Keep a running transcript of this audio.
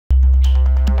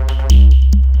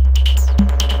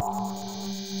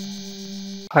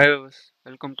Hi viewers,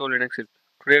 welcome to Linux Help.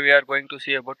 Today we are going to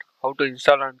see about how to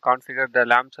install and configure the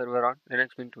LAMP server on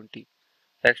Linux Mint 20.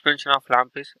 The expansion of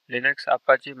LAMP is Linux,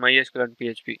 Apache, MySQL and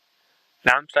PHP.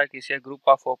 LAMP stack is a group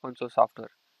of open source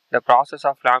software. The process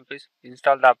of LAMP is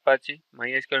install the Apache,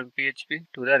 MySQL and PHP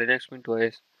to the Linux Mint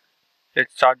OS.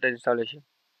 Let's start the installation.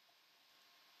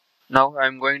 Now I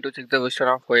am going to check the version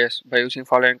of OS by using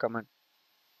following command.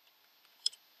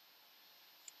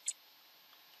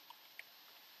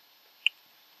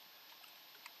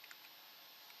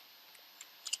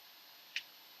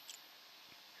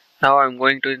 Now I am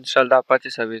going to install the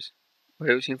Apache service by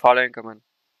using following command.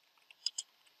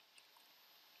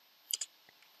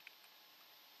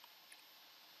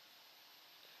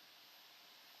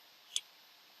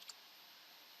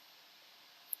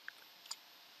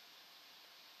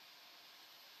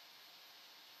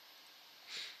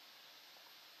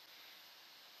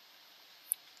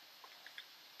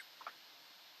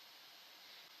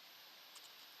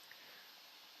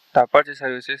 The Apache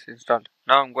service is installed.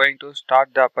 Now I am going to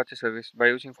start the Apache service by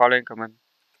using following command.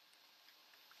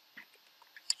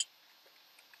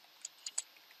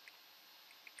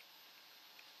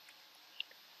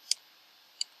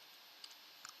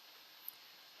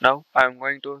 Now I am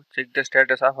going to check the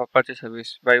status of Apache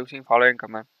service by using following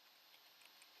command.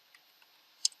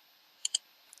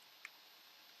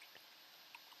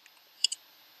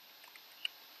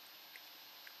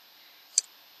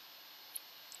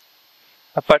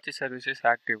 Apache service is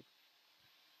active.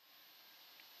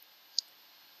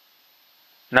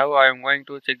 Now I am going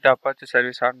to check the Apache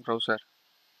service on browser.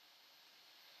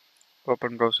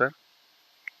 Open browser.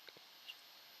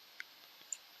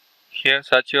 Here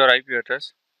search your IP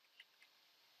address.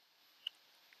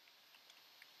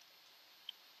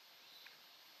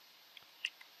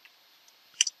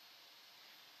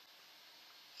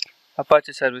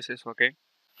 Apache service is okay.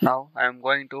 Now I am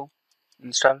going to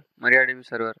install Mariadb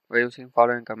server by using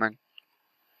following command.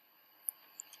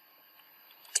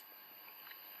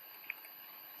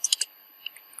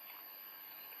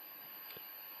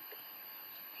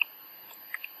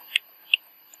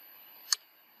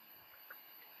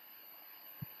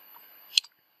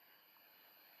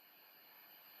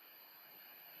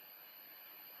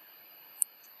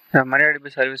 The Mariadb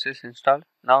service is installed.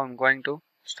 Now I am going to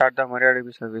start the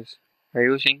Mariadb service by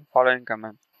using following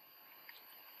command.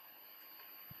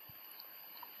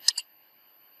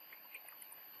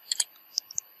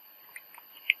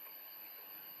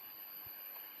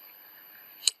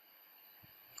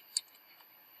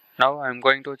 Now I am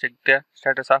going to check the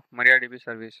status of Mariadb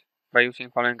service by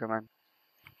using following command.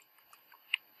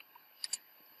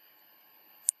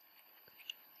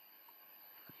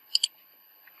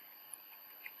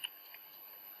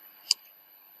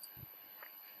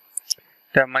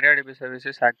 The Mariadb service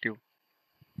is active.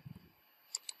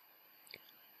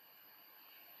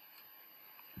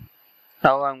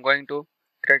 Now I am going to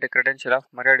create a credential of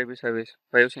Mariadb service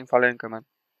by using following command.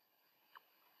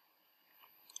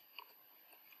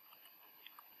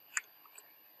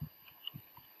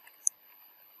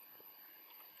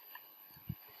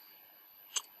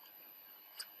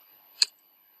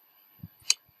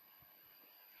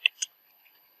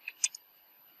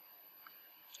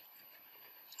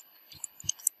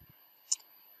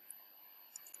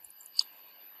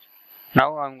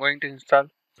 Now I am going to install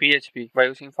PHP by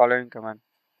using following command.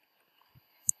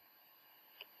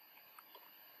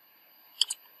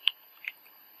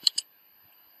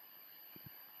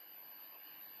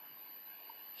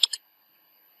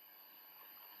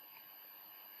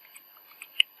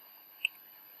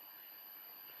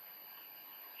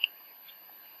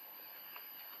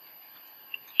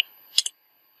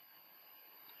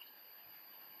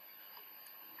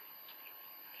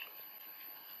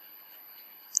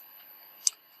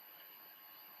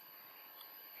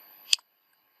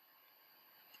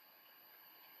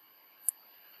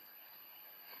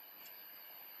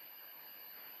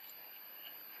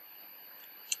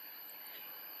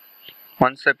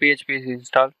 Once the PHP is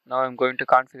installed, now I am going to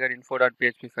configure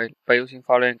info.php file by using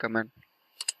following command.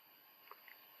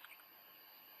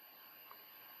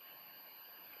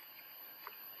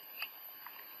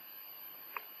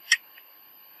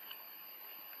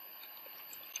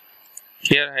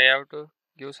 Here I have to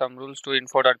give some rules to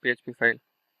info.php file.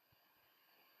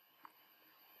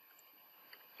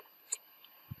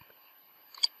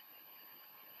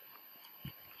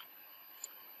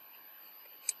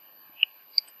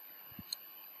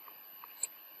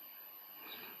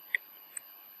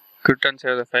 Quit and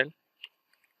save the file.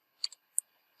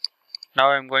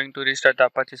 Now I am going to restart the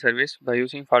Apache service by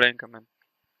using following command.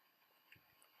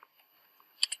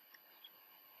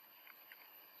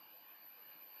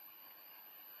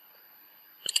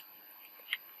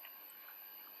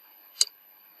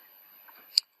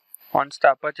 Once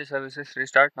the Apache services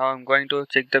restart, now I'm going to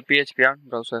check the PHP on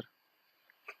browser.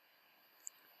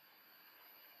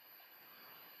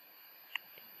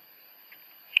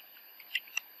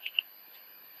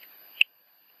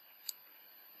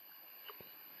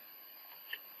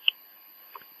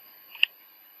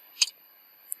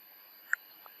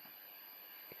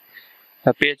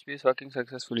 The PHP is working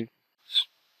successfully.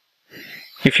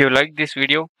 If you like this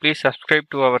video, please subscribe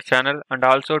to our channel, and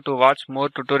also to watch more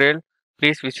tutorial,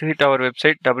 please visit our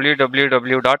website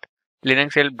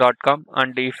www.linuxhelp.com,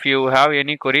 and if you have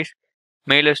any queries,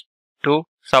 mail us to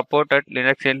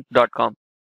support@linuxhelp.com.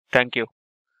 Thank you.